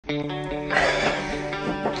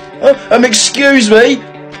Excuse me?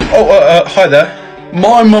 Oh, hi there.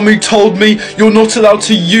 My mummy told me you're not allowed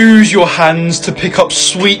to use your hands to pick up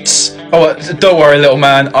sweets. Oh, don't worry, little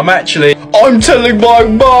man. I'm telling my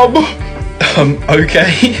mum.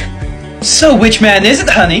 Okay. So, which man is it,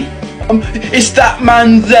 honey? It's that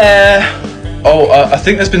man there. Oh, I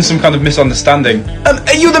think there's been some kind of misunderstanding.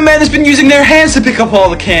 Are you the man that's been using their hands to pick up all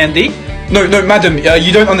the candy? No, madam,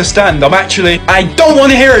 you don't understand. I don't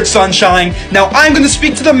want to hear it, Sunshine. Now I'm going to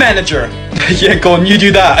speak to the manager. Yeah, go on, you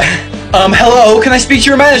do that. Hello, can I speak to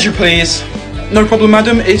your manager, please? No problem,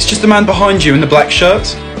 madam. It's just the man behind you in the black shirt.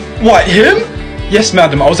 What, him? Yes,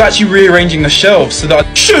 madam. I was actually rearranging the shelves so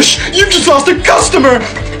that Shush! You just lost a customer!